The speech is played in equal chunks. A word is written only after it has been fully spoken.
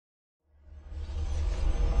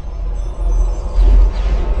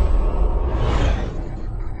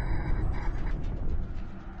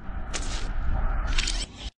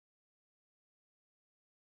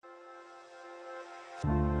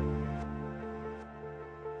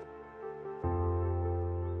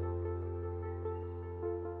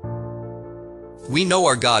We know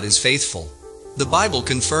our God is faithful. The Bible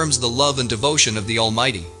confirms the love and devotion of the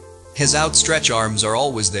Almighty. His outstretched arms are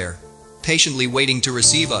always there, patiently waiting to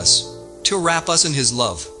receive us, to wrap us in His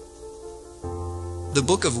love. The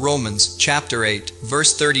book of Romans, chapter 8,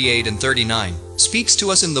 verse 38 and 39, speaks to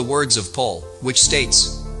us in the words of Paul, which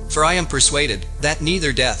states, "For I am persuaded that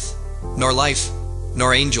neither death, nor life,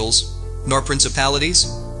 nor angels, nor principalities,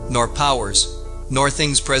 nor powers, nor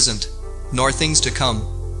things present, nor things to come,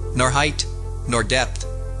 nor height, nor depth,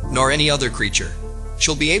 nor any other creature,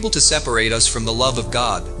 shall be able to separate us from the love of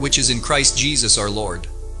God, which is in Christ Jesus our Lord."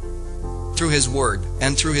 Through His Word,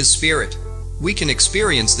 and through His Spirit, we can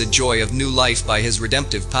experience the joy of new life by His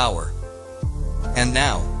redemptive power. And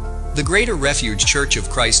now, the Greater Refuge Church of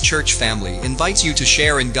Christ church family invites you to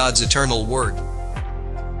share in God's eternal Word.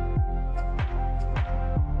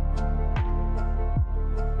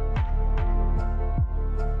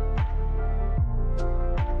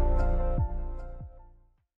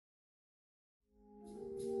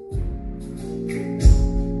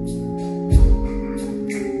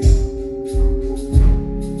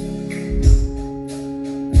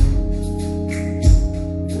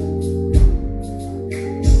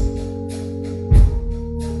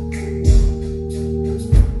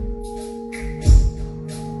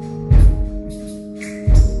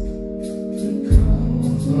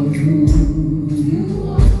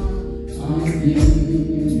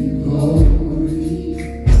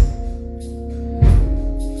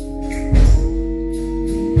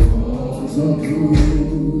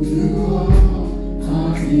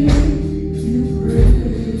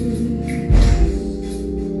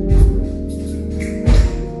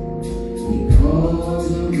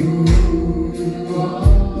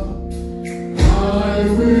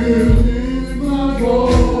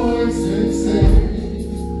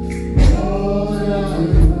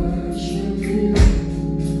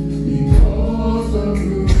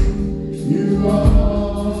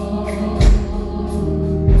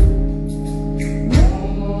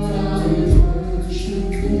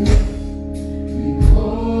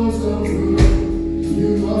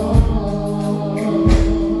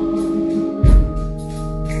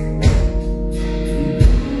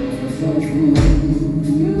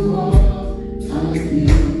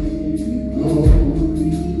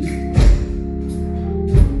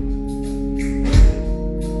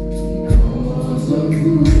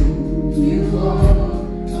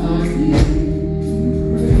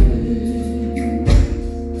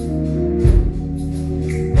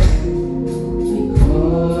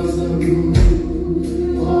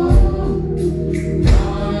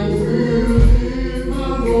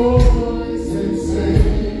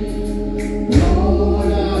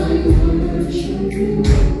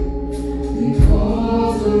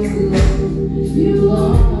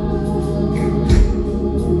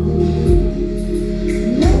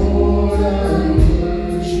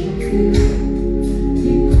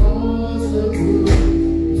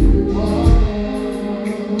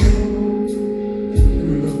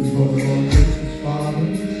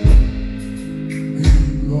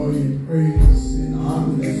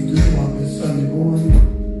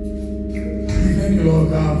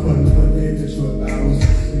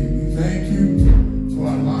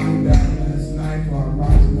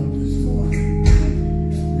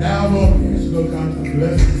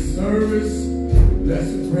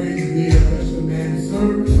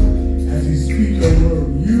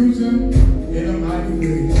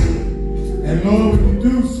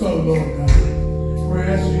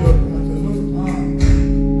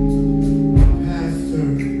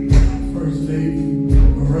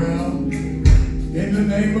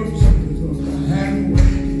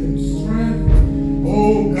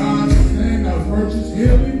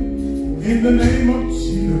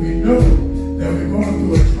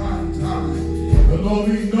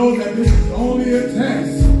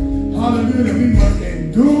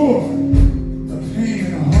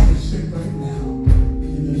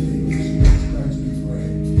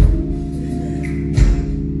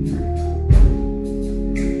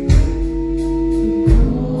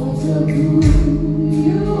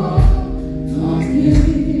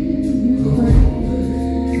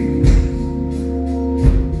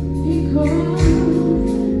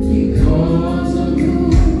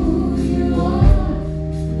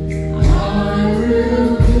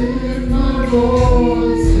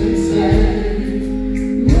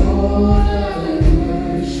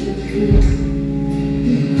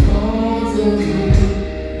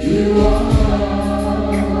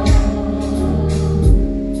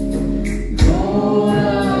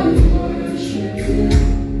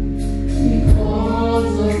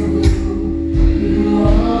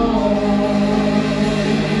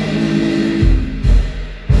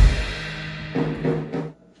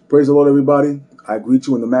 Praise the Lord, everybody. I greet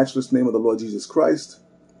you in the matchless name of the Lord Jesus Christ.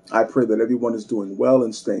 I pray that everyone is doing well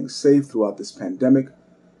and staying safe throughout this pandemic.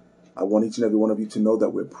 I want each and every one of you to know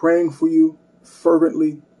that we're praying for you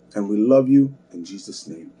fervently, and we love you in Jesus'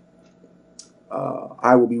 name.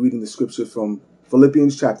 I will be reading the scripture from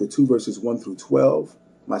Philippians chapter 2, verses 1 through 12.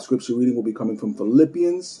 My scripture reading will be coming from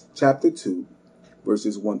Philippians chapter 2,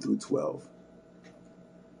 verses 1 through 12.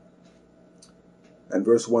 And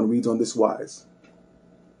verse 1 reads on this wise: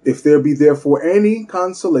 If there be therefore any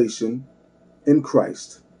consolation in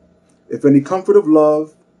Christ, if any comfort of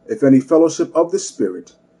love, if any fellowship of the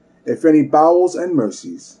Spirit, if any bowels and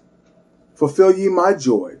mercies, fulfill ye my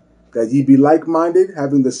joy, that ye be like-minded,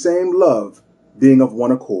 having the same love, being of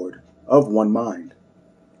one accord, of one mind.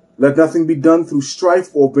 Let nothing be done through strife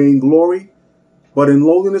or vainglory, but in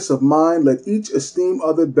lowliness of mind let each esteem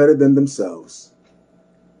other better than themselves.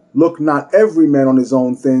 Look not every man on his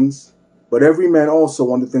own things, but every man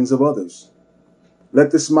also on the things of others.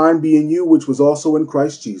 Let this mind be in you, which was also in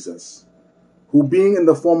Christ Jesus, who being in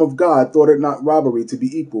the form of God thought it not robbery to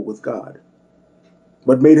be equal with God,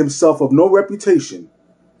 but made himself of no reputation,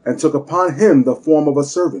 and took upon him the form of a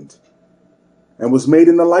servant, and was made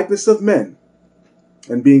in the likeness of men.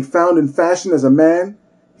 And being found in fashion as a man,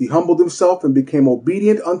 he humbled himself and became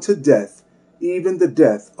obedient unto death, even the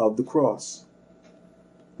death of the cross.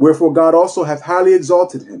 Wherefore God also hath highly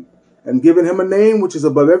exalted him, and given him a name which is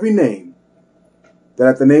above every name, that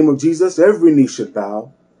at the name of Jesus every knee should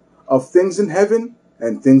bow, of things in heaven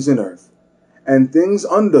and things in earth, and things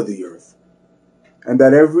under the earth, and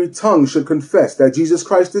that every tongue should confess that Jesus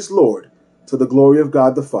Christ is Lord, to the glory of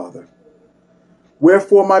God the Father.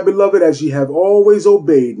 Wherefore, my beloved, as ye have always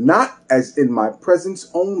obeyed, not as in my presence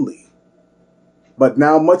only, but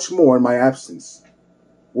now much more in my absence,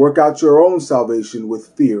 work out your own salvation with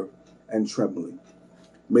fear and trembling.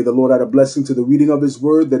 May the Lord add a blessing to the reading of his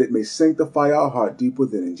word, that it may sanctify our heart deep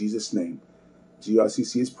within. In Jesus' name,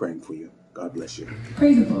 GRCC is praying for you. God bless you.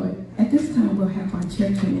 Praise the Lord. At this time, we'll have our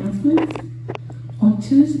church announcements. On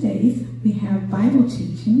Tuesdays, we have Bible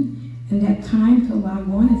teaching, and that time to log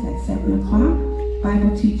on is at 7 o'clock.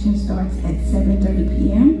 Bible teaching starts at 7:30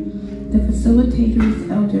 p.m. The facilitator is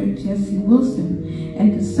Elder Jesse Wilson,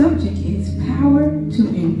 and the subject is Power to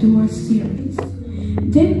Endure series.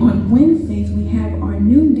 Then on Wednesdays, we have our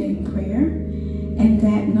noonday prayer, and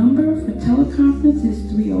that number for teleconference is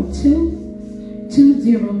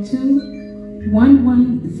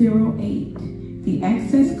 302-202-1108. The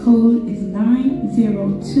access code is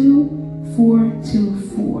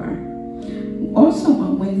 902424. Also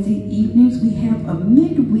on Wednesday evenings, we have a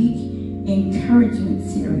midweek encouragement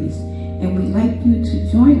series, and we'd like you to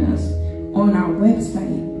join us on our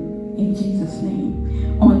website in Jesus' name.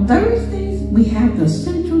 On Thursdays, we have the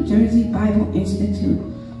Central Jersey Bible Institute.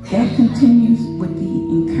 That continues with the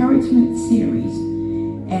encouragement series,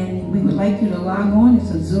 and we would like you to log on.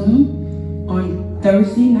 It's a Zoom on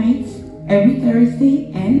Thursday nights, every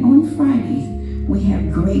Thursday, and on Fridays. We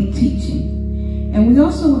have great teaching. And we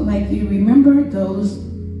also would like you to remember those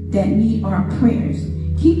that need our prayers.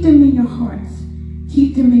 Keep them in your hearts.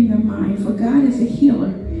 Keep them in your mind, for God is a healer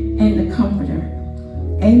and a comforter.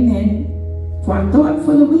 Amen. For our thought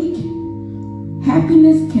for the week: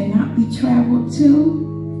 happiness cannot be traveled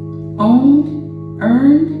to, owned,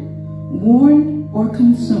 earned, worn, or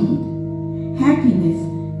consumed. Happiness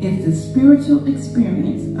is the spiritual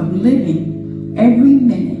experience of living every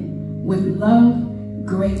minute with love,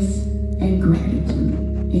 grace, and gratitude.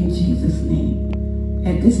 In Jesus' name.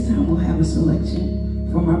 At this time, we'll have a selection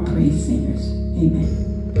from our praise singers. Amen.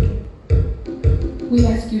 We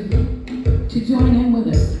ask you to join in with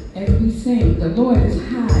us as we sing, "The Lord is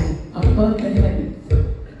high above the heavens."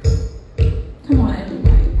 Come on, everybody.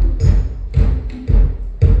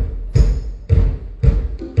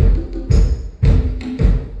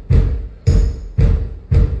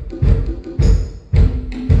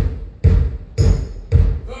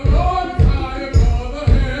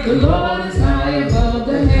 The Lord is high above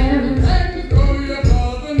the heavens, and his glory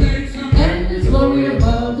above the nations, and his glory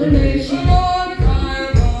above the nations.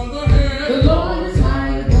 The Lord is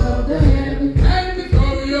high above the heavens, and his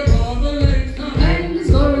glory above the nations, and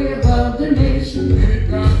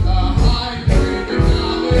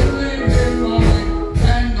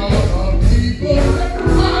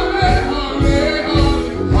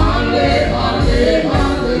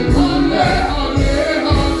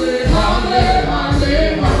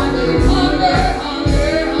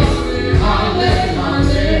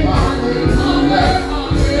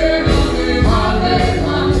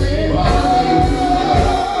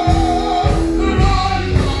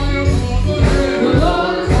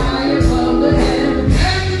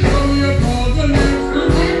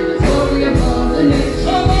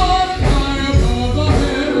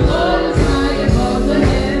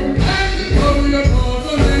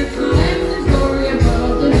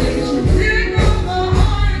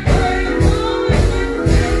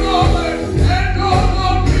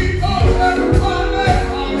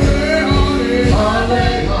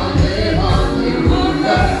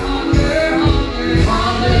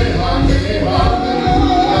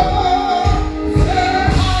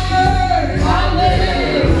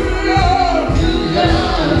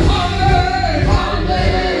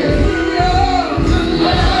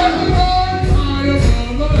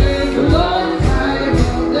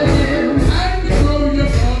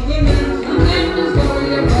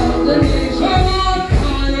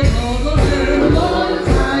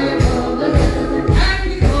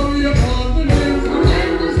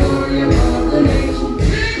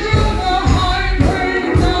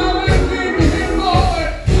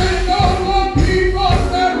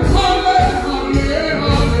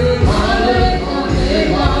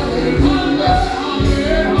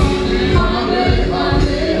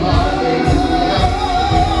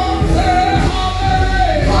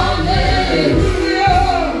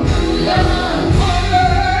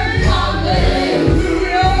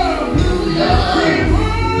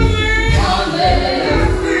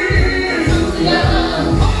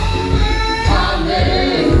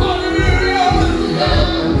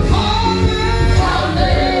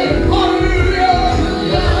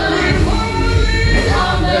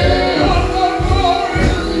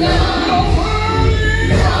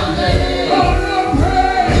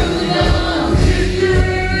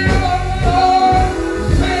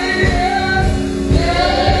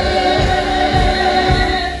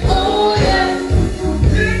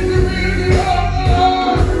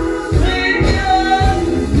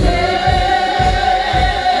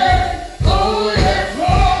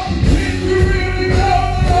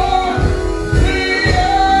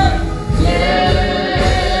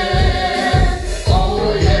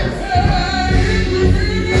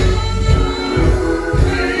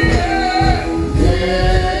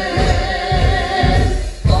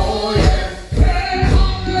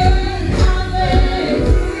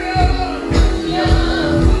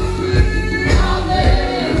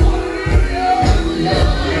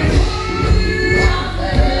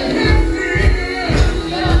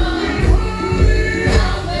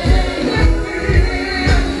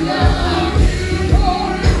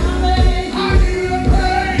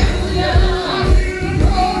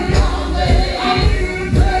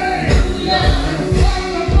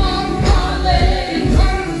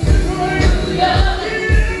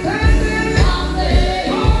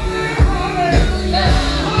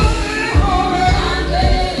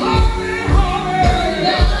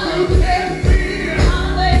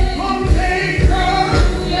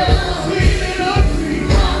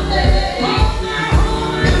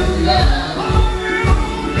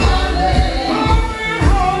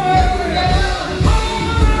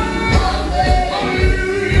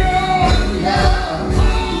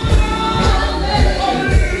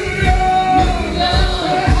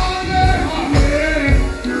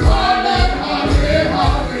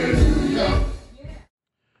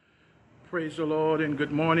Praise the Lord and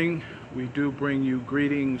good morning. We do bring you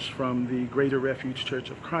greetings from the Greater Refuge Church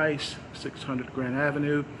of Christ, 600 Grand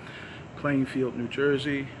Avenue, Plainfield, New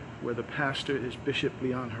Jersey, where the pastor is Bishop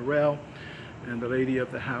Leon Harrell and the lady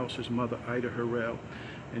of the house is Mother Ida Harrell.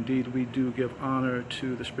 Indeed, we do give honor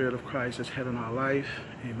to the Spirit of Christ as head in our life.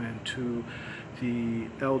 Amen. To the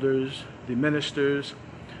elders, the ministers,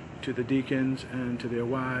 to the deacons and to their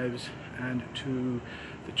wives, and to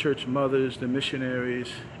the church mothers, the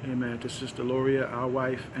missionaries, amen, to Sister Loria, our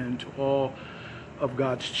wife, and to all of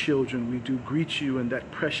God's children. We do greet you in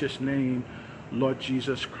that precious name, Lord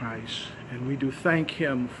Jesus Christ. And we do thank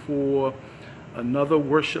him for another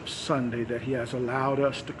worship Sunday that he has allowed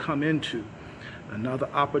us to come into, another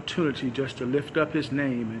opportunity just to lift up his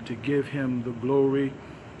name and to give him the glory,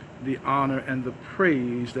 the honor, and the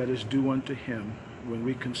praise that is due unto him. When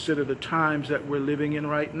we consider the times that we're living in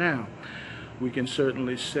right now, we can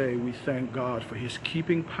certainly say we thank God for his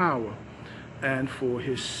keeping power and for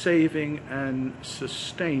his saving and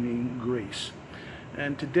sustaining grace.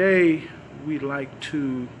 And today we'd like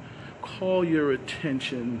to call your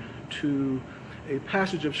attention to a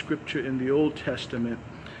passage of scripture in the Old Testament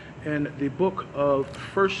in the book of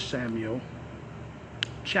 1 Samuel,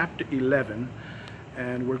 chapter 11,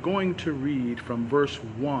 and we're going to read from verse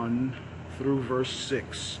 1 through verse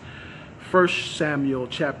 6. 1 Samuel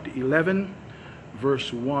chapter 11,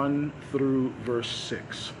 verse 1 through verse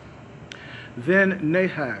 6. Then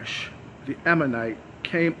Nahash the Ammonite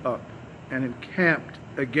came up and encamped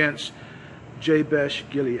against Jabesh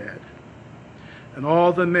Gilead. And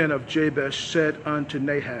all the men of Jabesh said unto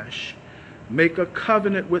Nahash, Make a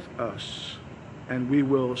covenant with us, and we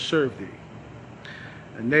will serve thee.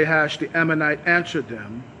 And Nahash the Ammonite answered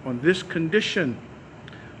them, On this condition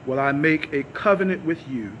will I make a covenant with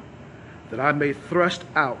you, that I may thrust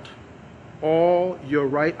out all your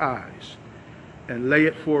right eyes, and lay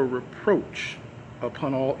it for a reproach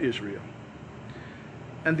upon all Israel.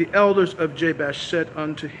 And the elders of Jabesh said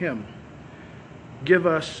unto him, Give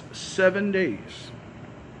us 7 days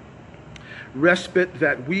respite,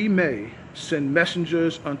 that we may send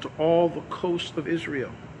messengers unto all the coast of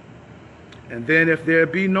Israel. And then if there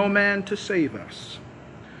be no man to save us,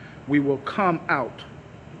 we will come out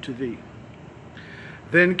to thee.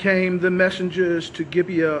 Then came the messengers to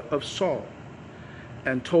Gibeah of Saul,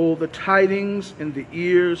 and told the tidings in the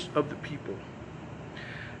ears of the people.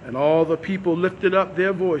 And all the people lifted up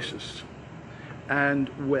their voices and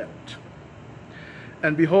wept.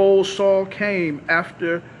 And behold, Saul came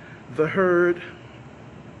after the herd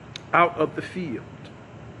out of the field.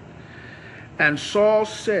 And Saul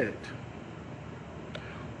said,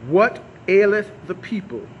 What aileth the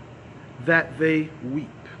people that they weep?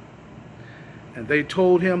 And they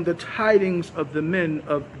told him the tidings of the men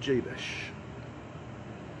of Jabesh.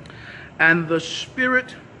 And the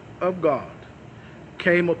Spirit of God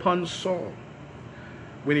came upon Saul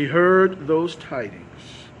when he heard those tidings,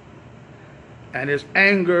 and his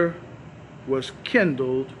anger was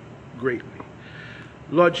kindled greatly.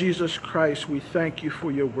 Lord Jesus Christ, we thank you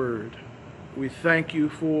for your word. We thank you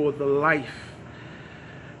for the life,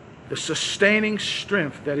 the sustaining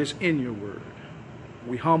strength that is in your word.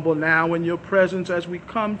 We humble now in your presence as we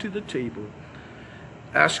come to the table,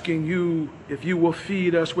 asking you if you will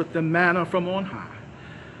feed us with the manna from on high,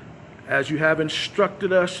 as you have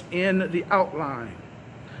instructed us in the outline,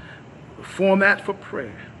 the format for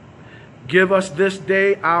prayer. Give us this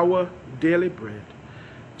day our daily bread.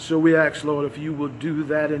 So we ask, Lord, if you will do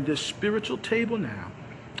that in this spiritual table now.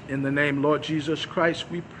 In the name, Lord Jesus Christ,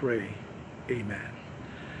 we pray. Amen.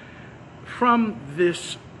 From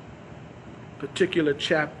this particular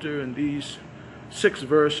chapter and these 6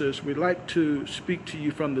 verses, we'd like to speak to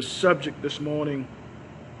you from the subject this morning,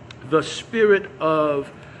 the Spirit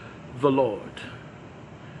of the Lord.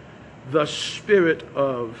 The Spirit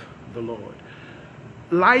of the Lord.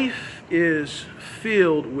 Life is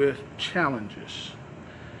filled with challenges,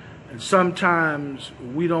 and sometimes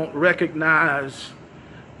we don't recognize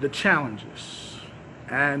the challenges,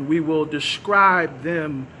 and we will describe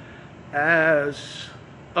them as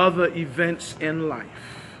other events in life.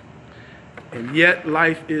 And yet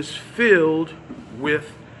life is filled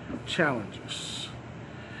with challenges.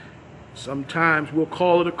 Sometimes we'll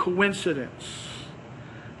call it a coincidence,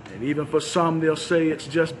 and even for some they'll say it's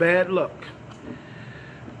just bad luck.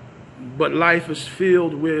 But life is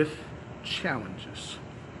filled with challenges.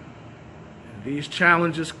 And these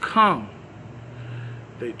challenges come,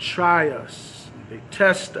 they try us, they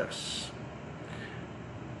test us.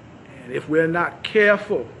 And if we're not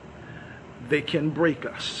careful, they can break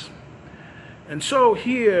us. And so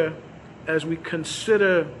here, as we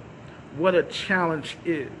consider what a challenge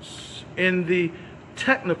is, in the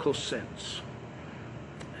technical sense.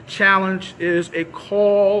 A challenge is a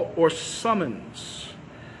call or summons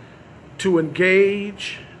to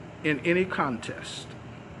engage in any contest.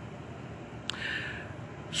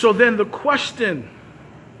 So then the question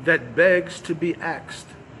that begs to be asked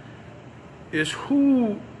is,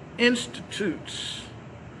 who institutes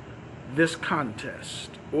this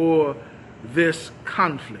contest or this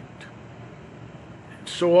conflict?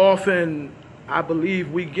 So often, I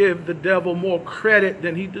believe we give the devil more credit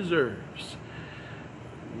than he deserves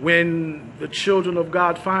when the children of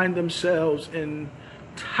God find themselves in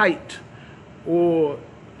tight or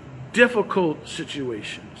difficult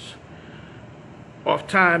situations.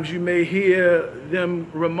 Oftentimes you may hear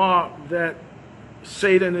them remark that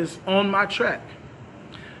Satan is on my track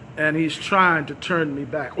and he's trying to turn me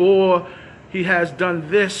back, or he has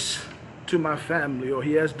done this to my family, or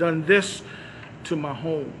he has done this to my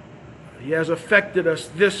home. He has affected us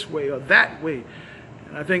this way or that way.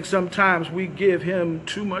 And I think sometimes we give him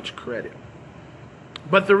too much credit.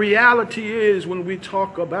 But the reality is, when we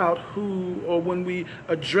talk about who, or when we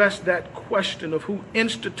address that question of who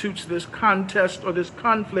institutes this contest or this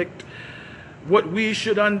conflict, what we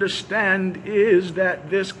should understand is that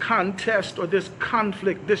this contest or this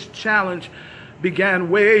conflict, this challenge, began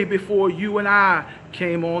way before you and I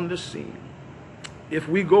came on the scene. If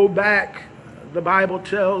we go back, the Bible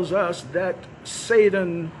tells us that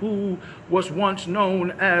Satan, who was once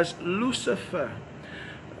known as Lucifer,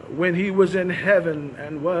 when he was in heaven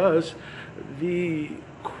and was the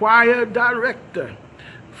choir director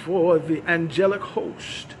for the angelic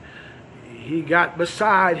host, he got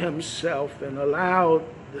beside himself and allowed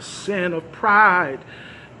the sin of pride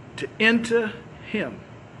to enter him,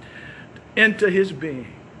 to enter his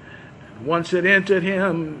being. And once it entered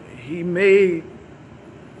him, he made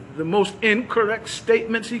the most incorrect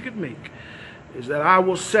statements he could make, is that I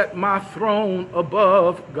will set my throne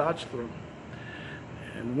above God's throne.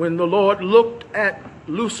 And when the Lord looked at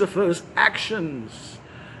Lucifer's actions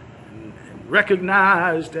and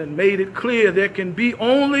recognized and made it clear there can be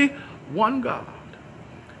only one God,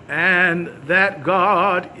 and that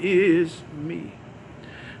God is me.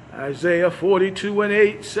 Isaiah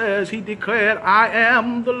 42:8 says, he declared, I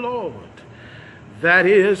am the Lord. That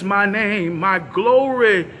is my name. My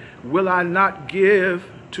glory will I not give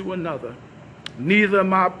to another, neither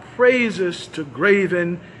my praises to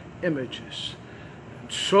graven images.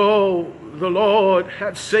 So the Lord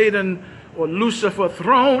had Satan, or Lucifer,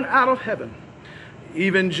 thrown out of heaven.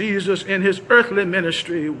 Even Jesus in his earthly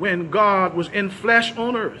ministry, when God was in flesh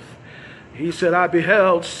on earth, he said, I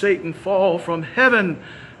beheld Satan fall from heaven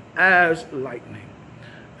as lightning.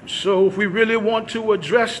 So if we really want to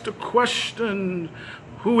address the question,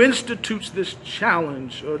 who institutes this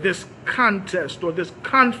challenge or this contest or this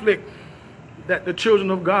conflict that the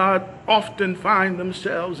children of God often find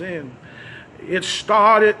themselves in, it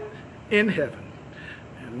started in heaven.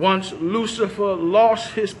 And once Lucifer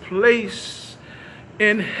lost his place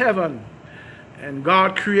in heaven, and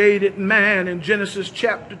God created man in Genesis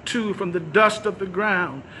chapter 2 from the dust of the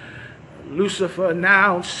ground, Lucifer,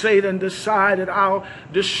 now Satan, decided, I'll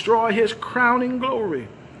destroy his crowning glory,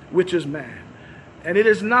 which is man. And it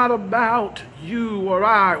is not about you or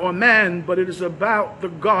I or man, but it is about the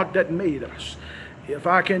God that made us. If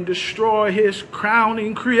I can destroy his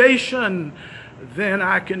crowning creation, then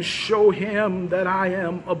I can show him that I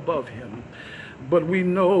am above him. But we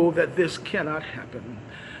know that this cannot happen.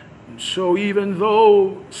 And so even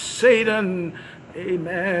though Satan,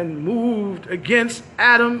 amen, moved against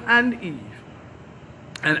Adam and Eve,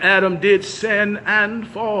 and Adam did sin and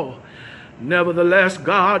fall, nevertheless,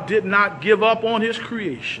 God did not give up on his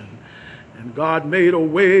creation, and God made a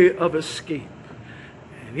way of escape.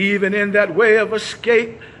 And even in that way of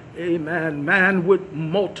escape, amen, man would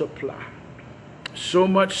multiply. So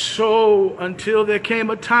much so until there came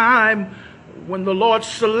a time when the Lord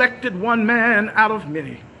selected one man out of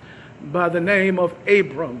many by the name of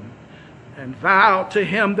Abram, and vowed to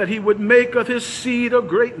him that he would make of his seed a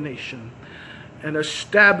great nation, and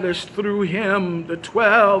establish through him the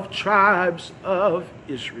 12 tribes of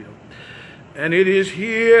Israel. And it is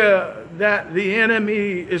here that the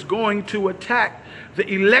enemy is going to attack the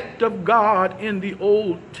elect of God in the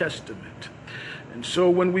Old Testament. And so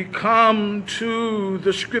when we come to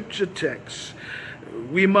the scripture text,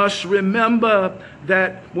 we must remember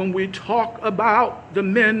that when we talk about the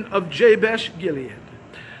men of Jabesh Gilead,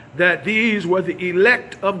 that these were the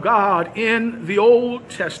elect of God in the Old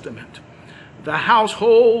Testament, the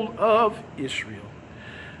household of Israel.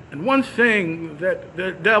 And one thing that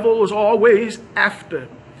the devil is always after,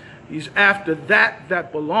 he's after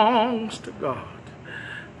that belongs to God.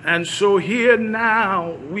 And so here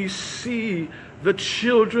now we see the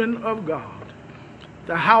children of God,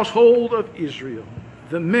 the household of Israel,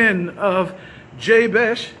 the men of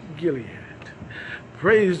Jabesh Gilead.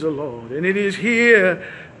 Praise the Lord. And it is here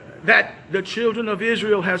that the children of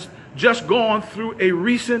Israel has just gone through a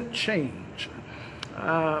recent change,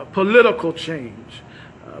 political change.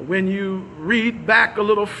 When you read back a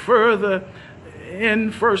little further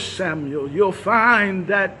in 1 Samuel, you'll find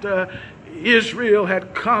that Israel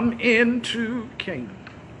had come into Canaan.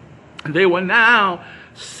 They were now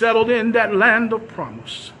settled in that land of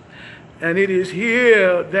promise. And it is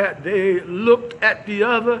here that they looked at the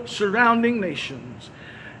other surrounding nations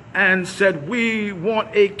and said, we want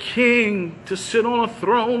a king to sit on a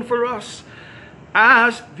throne for us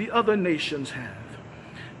as the other nations have.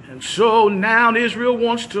 And so now Israel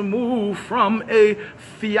wants to move from a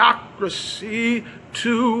theocracy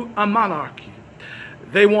to a monarchy.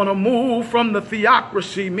 They want to move from the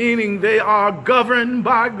theocracy, meaning they are governed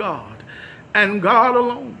by God and God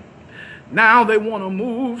alone. Now they want to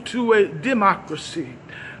move to a democracy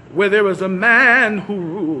where there is a man who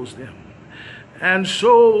rules them. And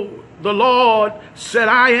so the Lord said,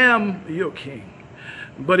 I am your king.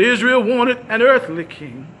 But Israel wanted an earthly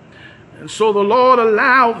king. And so the Lord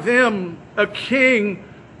allowed them a king,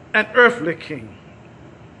 an earthly king.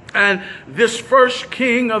 And this first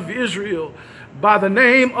king of Israel, by the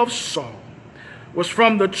name of Saul, was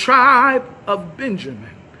from the tribe of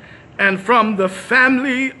Benjamin and from the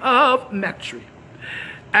family of Matri.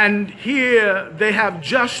 And here they have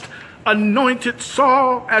just anointed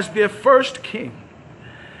Saul as their first king.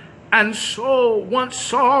 And so once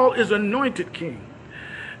Saul is anointed king,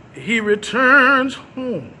 he returns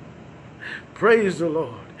home, praise the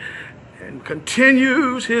Lord, and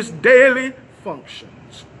continues his daily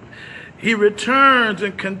functions. He returns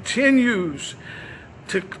and continues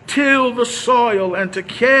to till the soil and to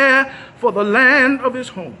care for the land of his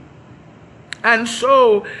home. And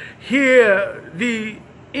so here the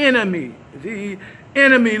enemy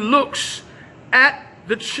looks at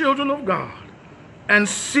the children of God and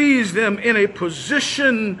sees them in a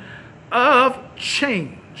position of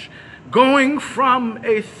change, going from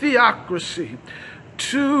a theocracy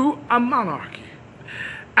to a monarchy.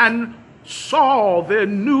 And Saul, their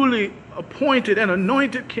newly appointed and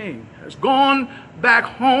anointed king, has gone back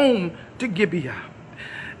home to Gibeah.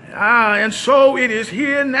 And so it is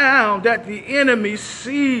here now that the enemy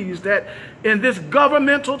sees that in this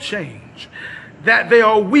governmental change that they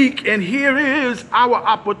are weak, and here is our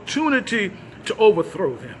opportunity to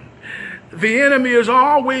overthrow them. The enemy is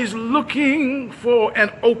always looking for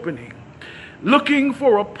an opening, looking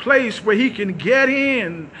for a place where he can get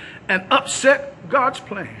in and upset God's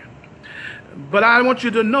plan. But I want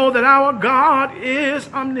you to know that our God is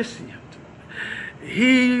omniscient.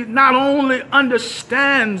 He not only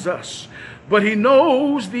understands us, but he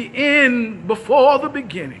knows the end before the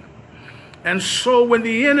beginning. And so when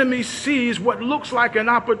the enemy sees what looks like an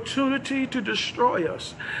opportunity to destroy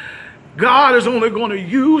us, God is only going to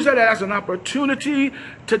use it as an opportunity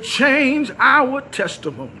to change our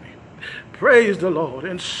testimony. Praise the Lord.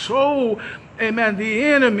 And so, amen, the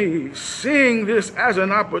enemy, seeing this as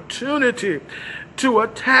an opportunity to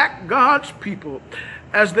attack God's people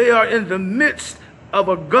as they are in the midst of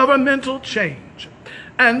a governmental change.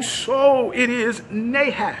 And so it is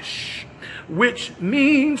Nahash, which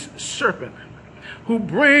means serpent, who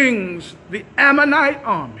brings the Ammonite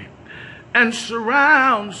army and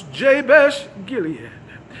surrounds Jabesh Gilead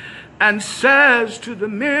and says to the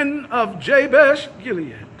men of Jabesh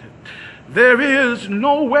Gilead, there is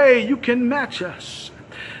no way you can match us,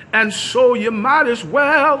 and so you might as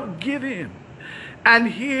well give in. And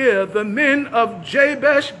here the men of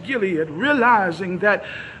Jabesh Gilead, realizing that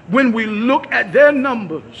when we look at their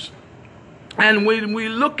numbers and when we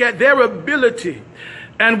look at their ability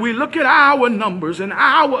and we look at our numbers and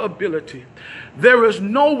our ability, there is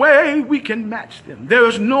no way we can match them. There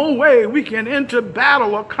is no way we can enter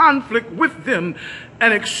battle or conflict with them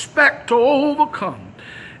and expect to overcome.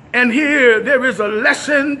 And here there is a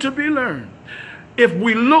lesson to be learned. If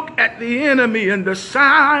we look at the enemy and the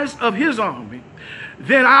size of his army,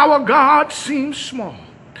 then our God seems small.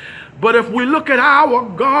 But if we look at our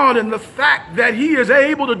God and the fact that he is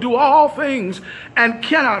able to do all things and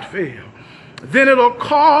cannot fail, then it'll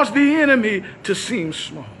cause the enemy to seem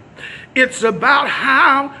small. It's about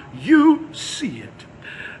how you see it.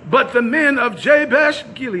 But the men of Jabesh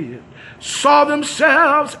Gilead saw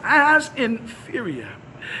themselves as inferior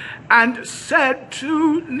and said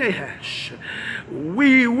to Nahash,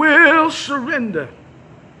 we will surrender.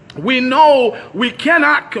 We know we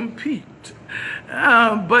cannot compete,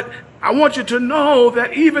 but I want you to know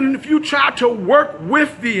that even if you try to work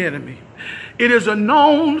with the enemy, it is a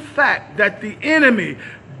known fact that the enemy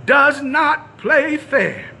does not play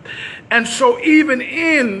fair. And so even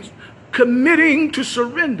in committing to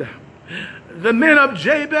surrender, the men of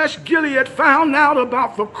Jabesh Gilead found out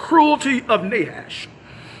about the cruelty of Nahash.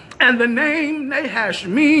 And the name Nahash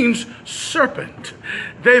means serpent.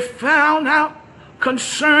 They found out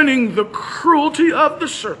concerning the cruelty of the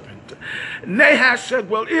serpent. Nahash said,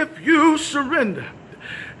 well, if you surrender,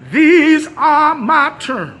 these are my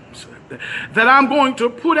terms, that I'm going to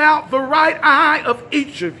put out the right eye of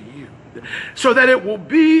each of you, so that it will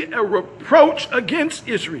be a reproach against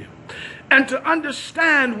Israel. And to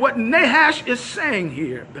understand what Nahash is saying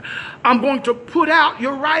here, I'm going to put out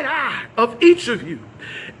your right eye of each of you.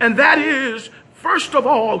 And that is, first of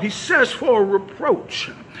all, he says, for a reproach.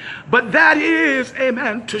 But that is,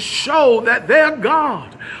 amen, to show that their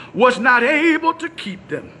God was not able to keep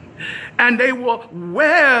them. And they will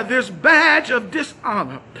wear this badge of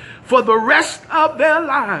dishonor for the rest of their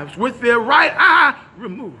lives with their right eye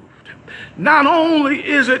removed. Not only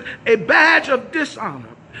is it a badge of dishonor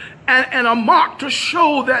and a mark to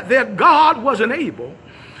show that their God wasn't able,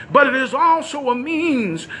 but it is also a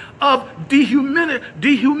means of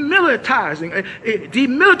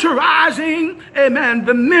demilitarizing, amen,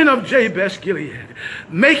 the men of Jabesh Gilead,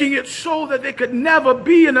 making it so that they could never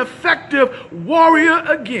be an effective warrior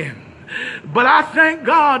again. But I thank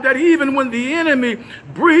God that even when the enemy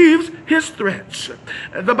breathes his threats,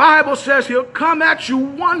 the Bible says he'll come at you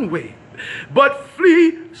one way, but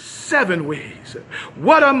flee 7 ways.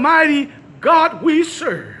 What a mighty God we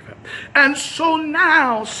serve. And so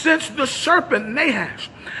now, since the serpent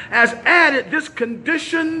Nahash has added this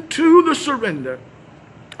condition to the surrender,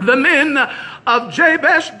 the men of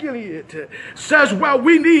Jabesh Gilead says, well,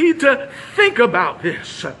 we need to think about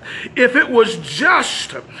this. If it was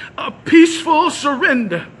just a peaceful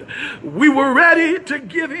surrender, we were ready to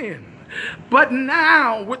give in. But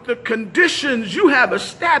now, with the conditions you have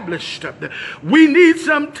established, we need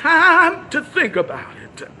some time to think about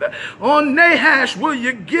it. Oh, Nahash, will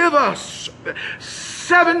you give us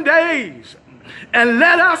 7 days and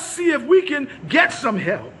let us see if we can get some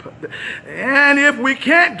help? And if we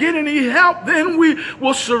can't get any help, then we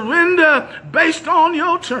will surrender based on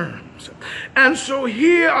your terms. And so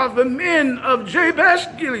here are the men of Jabesh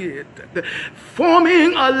Gilead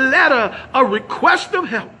forming a letter, a request of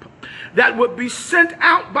help that would be sent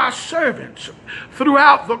out by servants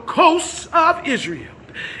throughout the coasts of Israel.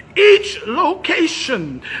 Each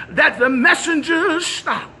location that the messengers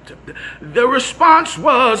stopped, the response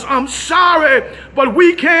was, I'm sorry, but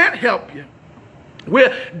we can't help you.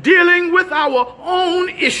 We're dealing with our own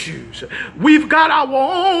issues. We've got our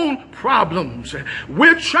own problems.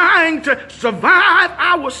 We're trying to survive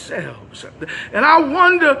ourselves. And I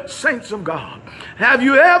wonder, saints of God, have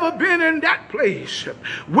you ever been in that place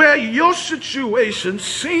where your situation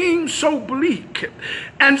seemed so bleak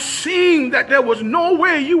and seemed that there was no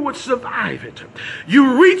way you would survive it?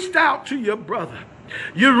 You reached out to your brother.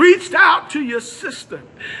 You reached out to your sister.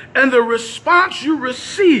 And the response you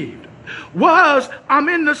received was, I'm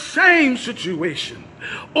in the same situation,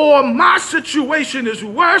 or my situation is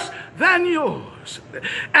worse than yours.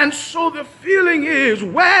 And so the feeling is,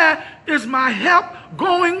 where is my help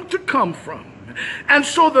going to come from? And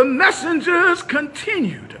so the messengers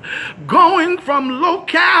continued, going from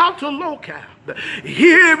locale to locale.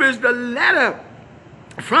 Here is the letter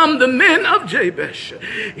from the men of Jabesh.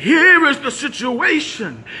 Here is the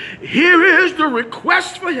situation. Here is the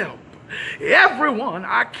request for help. Everyone,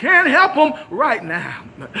 I can't help them right now.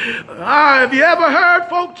 Have you ever heard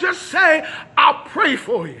folk just say, I'll pray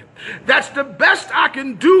for you? That's the best I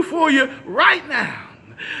can do for you right now.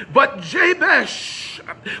 But Jabesh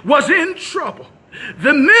was in trouble.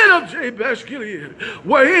 The men of Jabesh Gilead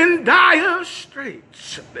were in dire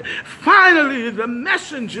straits. Finally, the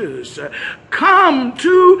messengers come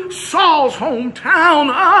to Saul's hometown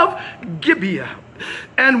of Gibeah.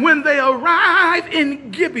 And when they arrive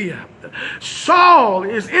in Gibeah, Saul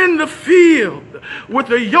is in the field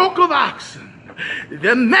with a yoke of oxen.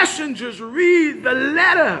 The messengers read the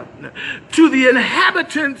letter to the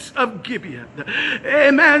inhabitants of Gibeah,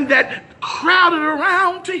 amen, that crowded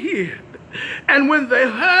around to hear. And when they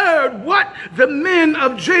heard what the men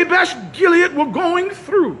of Jabesh Gilead were going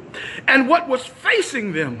through and what was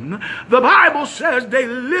facing them, the Bible says they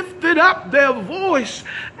lifted up their voice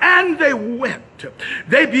and they wept.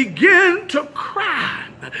 They began to cry.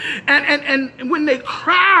 And when they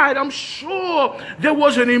cried, I'm sure there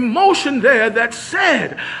was an emotion there that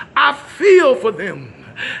said, I feel for them.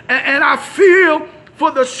 And I feel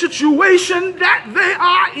for the situation that they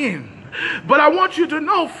are in. But I want you to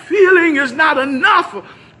know feeling is not enough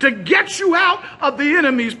to get you out of the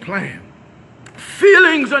enemy's plan.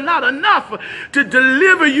 Feelings are not enough to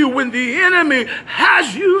deliver you when the enemy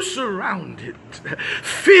has you surrounded.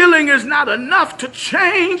 Feeling is not enough to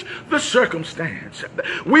change the circumstance.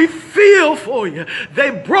 We feel for you. They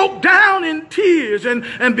broke down in tears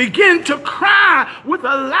and began to cry with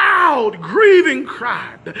a loud, grieving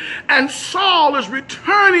cry. And Saul is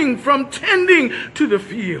returning from tending to the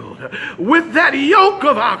field with that yoke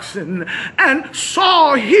of oxen. And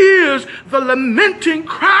Saul hears the lamenting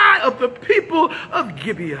cry of the people of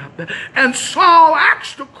Gibeah. And Saul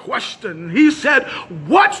asked a question. He said,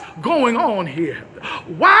 "What's going on here?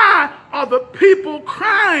 Why are the people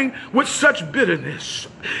crying with such bitterness?"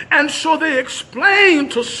 And so they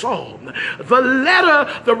explained to Saul the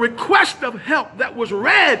letter, the request of help that was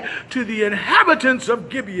read to the inhabitants of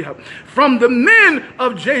Gibeah from the men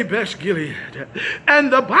of Jabesh Gilead.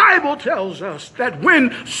 And the Bible tells us that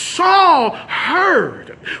when Saul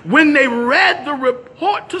heard, when they read the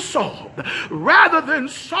report to Saul, rather than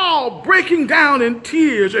Saul breaking down in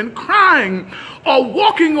tears and crying or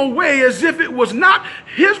walking away as if it was not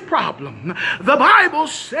his problem, the Bible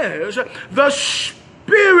says the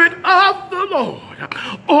Spirit of the Lord,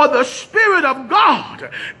 or the Spirit of God,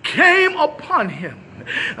 came upon him.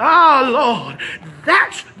 Ah, Lord,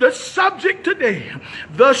 that's the subject today.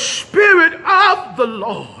 The Spirit of the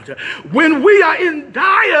Lord. When we are in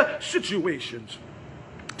dire situations,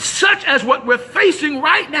 such as what we're facing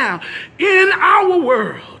right now in our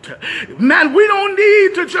world, man, we don't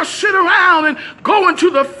need to just sit around and go into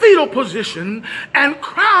the fetal position and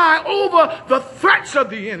cry over the threats of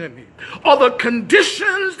the enemy or the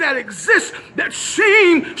conditions that exist that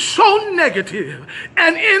seem so negative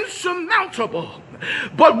and insurmountable.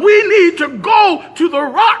 But we need to go to the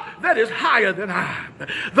rock that is higher than I.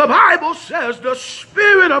 The Bible says the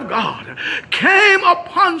Spirit of God came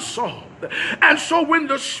upon Saul. And so when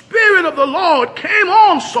the Spirit of the Lord came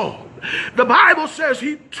on Saul, the Bible says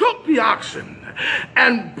he took the oxen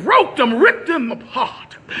and broke them, ripped them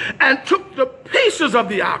apart, and took the pieces of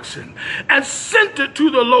the oxen and sent it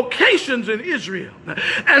to the locations in Israel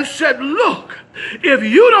and said, "Look, if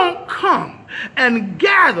you don't come and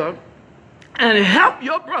gather and help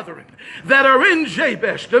your brethren that are in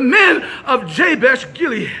Jabesh, the men of Jabesh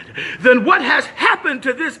Gilead, then what has happened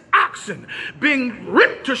to this oxen being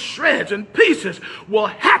ripped to shreds and pieces will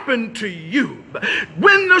happen to you."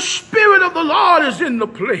 When the Spirit of the Lord is in the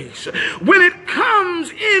place, when it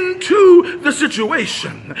comes into the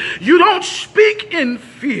situation, you don't speak in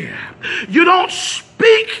fear. You don't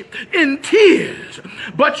speak in tears,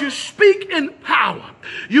 but you speak in power.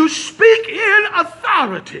 You speak in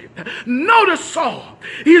authority. Notice Saul.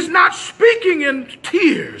 He's not speaking in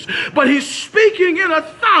tears, but he's speaking in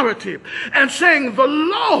authority and saying, "The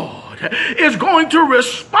Lord is going to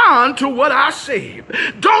respond to what I say."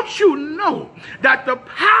 Don't you know that the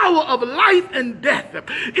power of life and death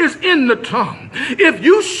is in the tongue? If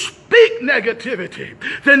you speak negativity,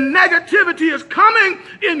 then negativity is coming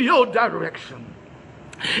in your direction.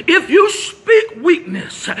 If you speak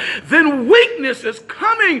weakness, then weakness is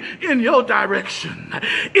coming in your direction.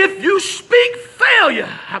 If you speak failure,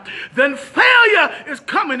 then failure is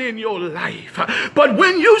coming in your life. But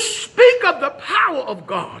when you speak of the power of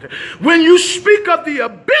God, when you speak of the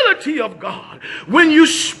ability of God, when you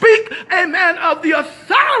speak, amen, of the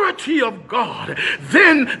authority of God,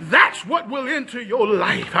 then that's what will enter your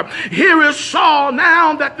life. Here is Saul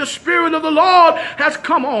now that the Spirit of the Lord has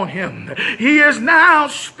come on him. He is now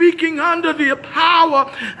speaking under the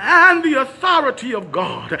power and the authority of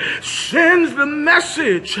God, sends the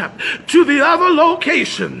message to the other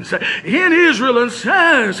locations in Israel and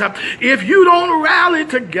says, if you don't rally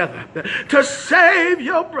together to save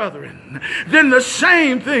your brethren, then the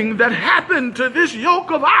same thing that happened to this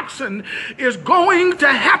yoke of oxen is going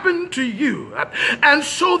to happen to you. And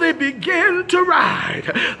so they begin to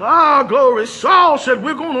ride. Ah, glory. Saul said,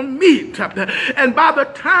 we're going to meet. And by the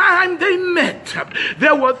time they met,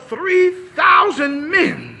 there were 3,000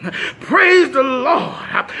 men, praise the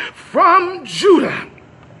Lord, from Judah.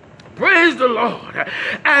 Praise the Lord.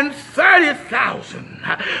 And 30,000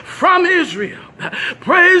 from Israel.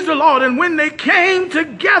 Praise the Lord. And when they came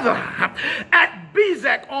together at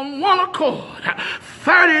Bezek on one accord,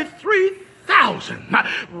 33,000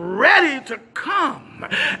 ready to come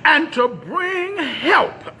and to bring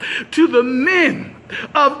help to the men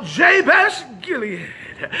of Jabesh Gilead.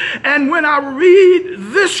 And when I read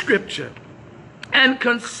this scripture and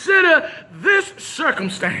consider this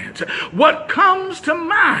circumstance, what comes to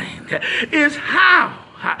mind is how,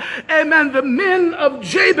 amen, the men of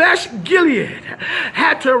Jabesh Gilead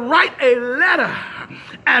had to write a letter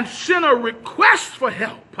and sent a request for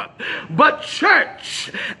help. But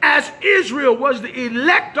church, as Israel was the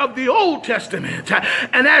elect of the Old Testament,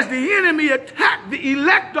 and as the enemy attacked the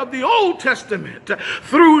elect of the Old Testament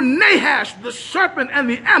through Nahash, the serpent, and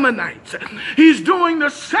the Ammonites, he's doing the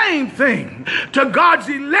same thing to God's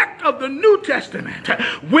elect of the New Testament,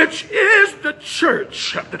 which is the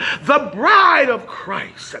church, the bride of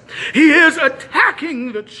Christ. He is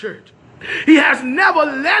attacking the church. He has never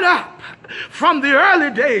let up from the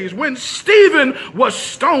early days when Stephen was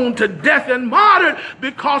stoned to death and martyred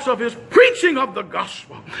because of his preaching of the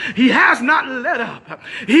gospel. He has not let up.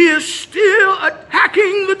 He is still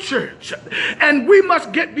attacking the church. And we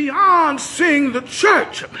must get beyond seeing the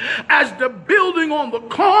church as the building on the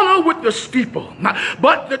corner with the steeple.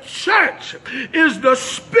 But the church is the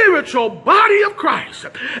spiritual body of Christ.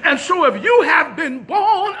 And so if you have been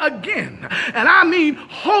born again, and I mean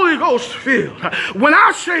Holy Ghost filled, when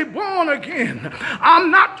I say born again,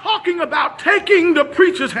 I'm not talking about taking the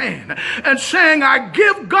preacher's hand and saying, I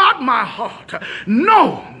give God my heart.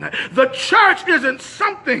 No, the church isn't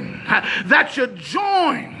something that you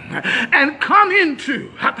join and come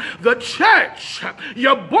into. The church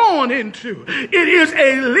you're born into. It is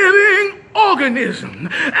a living organism.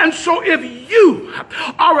 And so if you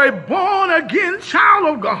are a born again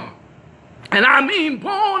child of God, and I mean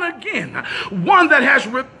born again, one that has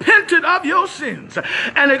repented of your sins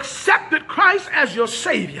and accepted Christ as your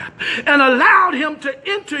Savior and allowed him to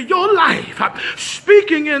enter your life,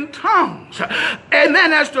 speaking in tongues. And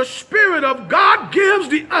then as the Spirit of God gives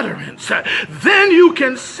the utterance, then you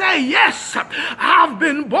can say, yes, I've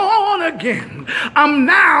been born again. I'm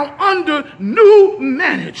now under new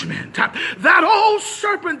management. That old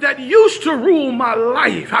serpent that used to rule my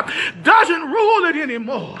life doesn't rule it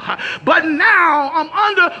anymore. But now I'm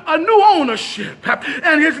under a new ownership,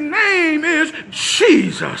 and his name is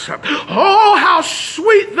Jesus. Oh, how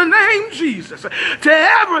sweet the name Jesus to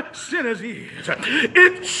every sinner's ears.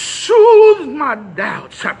 It soothes my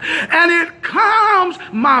doubts, and it calms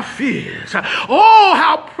my fears. Oh,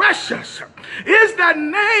 how precious is that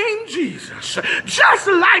name Jesus. Just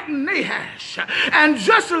like Nahash and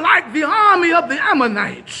just like the army of the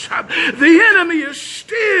Ammonites, the enemy is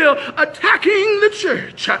still attacking the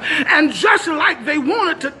church. And just like they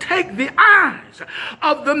wanted to take the eyes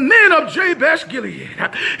of the men of Jabesh Gilead,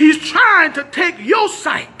 he's trying to take your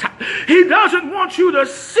sight. He doesn't want you to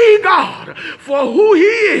see God for who he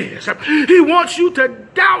is. He wants you to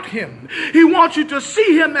doubt him. He wants you to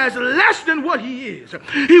see him as less than what he is.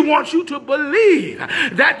 He wants you to believe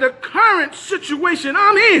that the current situation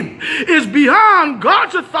I'm in is beyond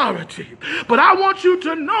God's authority. But I want you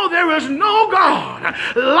to know there is no God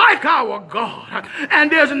like our God.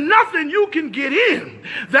 And there's nothing you can get in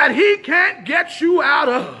that he can't get you out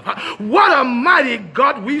of. What a mighty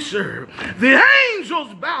God we serve. The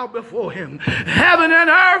angels bow before him. Heaven and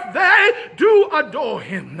earth, they do adore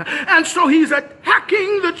him. And so he's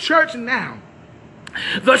attacking the church now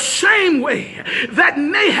the same way that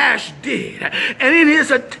Nahash did. And in his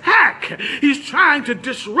attack, he's trying to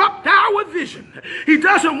disrupt our vision. He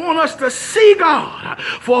doesn't want us to see God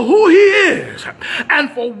for who he is and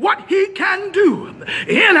for what he can do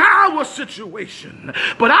in our situation.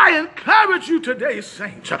 But I encourage you today,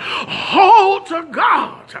 saints, hold to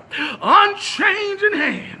God's unchanging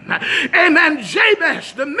hand. Amen.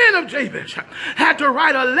 Jabesh, the men of Jabesh, had to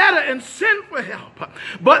write a letter and send for help.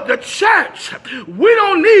 But the church, we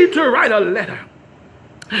don't need to write a letter.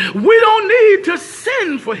 We don't need to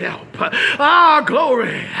send for help. Ah,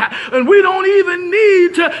 glory. And we don't even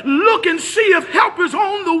need to look and see if help is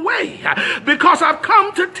on the way. Because I've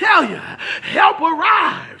come to tell you, help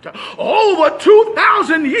arrived over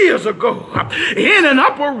 2,000 years ago in an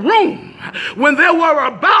upper room when there were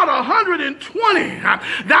about 120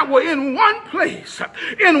 that were in one place,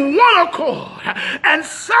 in one accord. And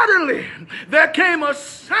suddenly there came a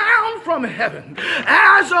sound from heaven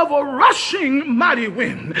as of a rushing mighty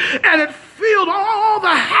wind, and it filled all the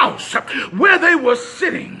house where they were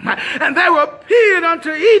sitting. And there appeared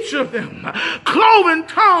unto each of them cloven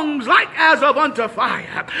tongues like as of unto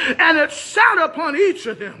fire, and it sat upon each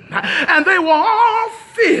of them, and they were all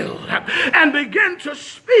filled and began to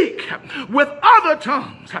speak with other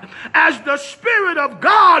tongues as the Spirit of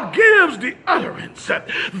God gives the utterance.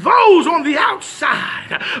 Those on the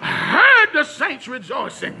outside heard the saints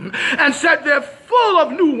rejoicing and said, they're full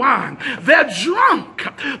of new wine. They're drunk.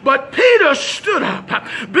 But Peter stood up,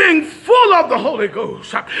 being full of the Holy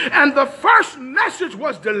Ghost. And the first message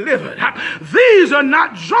was delivered. These are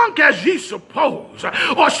not drunk as ye suppose.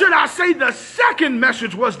 Or should I say the second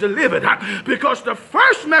message was delivered, because the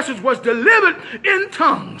first message was delivered in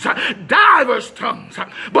tongues, divers tongues.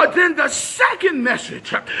 But then the second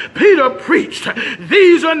message Peter preached,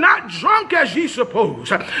 these are not drunk as ye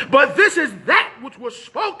suppose, but this is that which was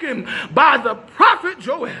spoken by the prophet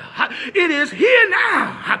Joel. It is here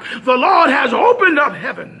now. The Lord has opened up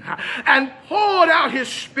heaven and poured out his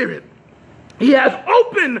Spirit. He has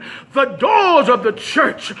opened the doors of the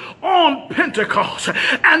church on Pentecost.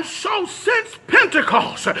 And so since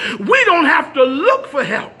Pentecost, we don't have to look for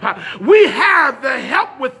help. We have the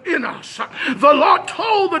help within us. The Lord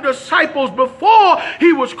told the disciples before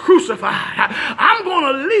he was crucified, I'm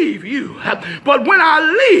going to leave you. But when I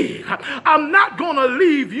leave, I'm not going to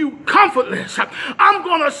leave you comfortless. I'm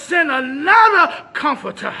going to send another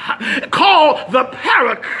comforter called the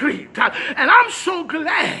Paraclete. And I'm so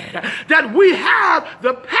glad that we have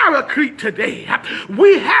the Paraclete today.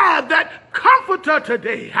 We have that comforter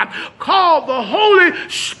today called the Holy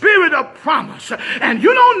Spirit of promise. And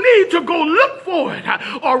you don't need to go look for it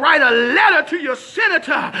or write a letter to your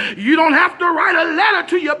senator. You don't have to write a letter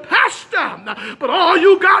to your pastor. But all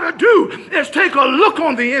you got to do is take a look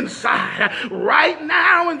on the inside right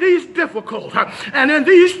now in these difficult and in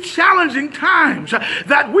these challenging times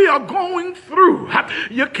that we are going through.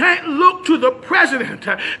 You can't look to the president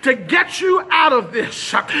to get you out of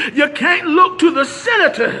this. You can't look to the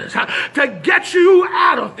senators to get you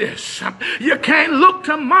out of this. You can't look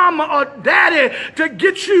to mama or daddy to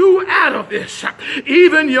get you out of this.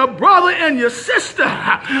 Even your brother and your sister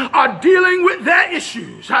are dealing with their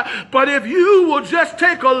issues. But if you will just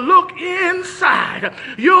take a look inside,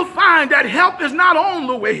 you'll find that help is not on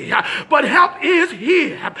the way, but help is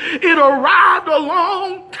here. It arrived a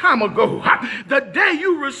long time ago. The day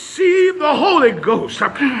you received the Holy Ghost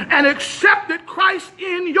and accepted Christ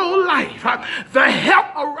in your life, the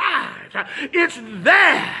help arrived. It's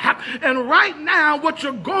there. And right now, what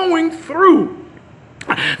you're going through,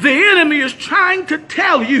 the enemy is trying to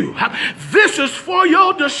tell you this is for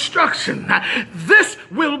your destruction. This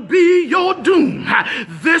will be your doom.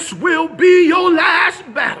 This will be your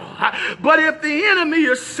last battle. But if the enemy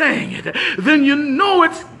is saying it, then you know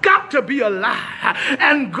it's got to be a lie.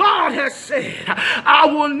 And God has said, I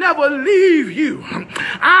will never leave you.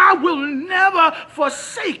 I will never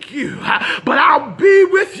forsake you. But I'll be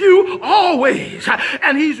with you always.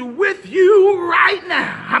 And he's with you right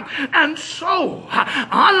now. And so,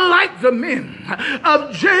 unlike the men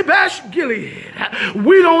of Jabesh Gilead,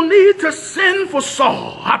 we don't need to sin for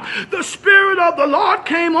Saul. The Spirit of the Lord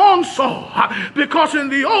came on Saul because in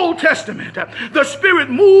the Old Testament, the Spirit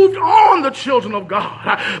moved on the children of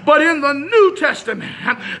God. But in the New Testament,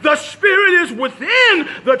 the Spirit is within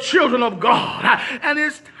the children of God. And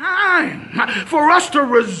it's time for us to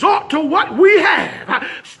resort to what we have.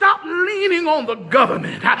 Stop leaning on the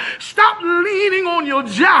government. Stop leaning on your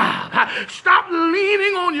job. Stop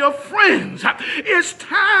leaning on your friends. It's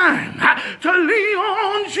time to lean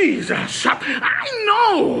on Jesus. I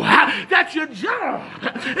know that your job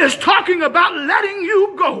is talking about letting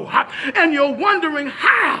you go, and you're wondering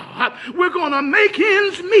how we're going to make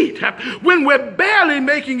ends meet when we're barely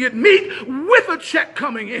making it meet with a check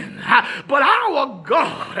coming in. But our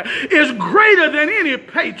God is greater than any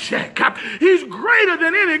paycheck. He's greater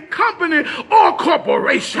than any company or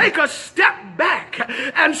corporation. Take a step back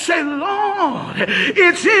and say, Lord,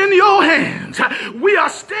 it's in your hands. We are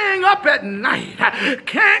staying up at night,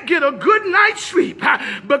 can't get a good night's sleep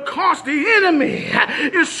because the enemy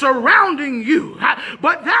is surrounding you.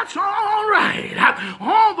 But that's all right.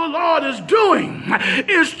 All the Lord is doing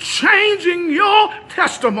is changing your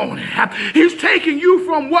testimony. He's taking you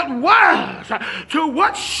from what was to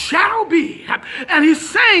what shall be. And he's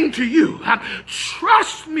saying to you,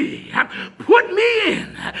 trust me, put me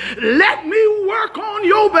in, let me work on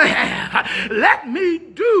your behalf. Let me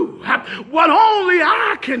do what only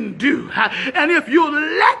I can do. And if you'll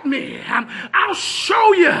let me, I'll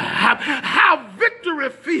show you how victory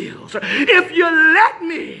feels. If you let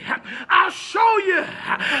me, I'll show you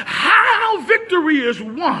how victory is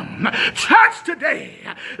won. Church today,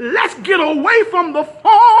 let's get away from the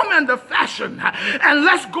form and the fashion, and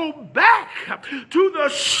let's go back to the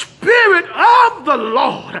Spirit of the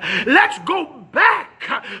Lord. Let's go back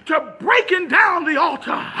to breaking down the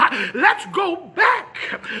altar. Let's go back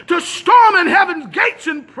to storming heaven's gates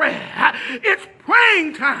in prayer. It's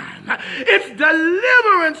praying time. It's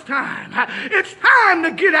deliverance time. It's time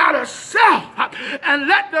to get out of self and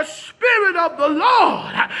let the Spirit of the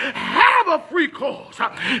Lord have a free course.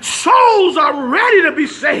 Souls are ready to be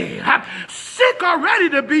saved. Sick are ready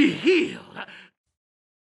to be healed.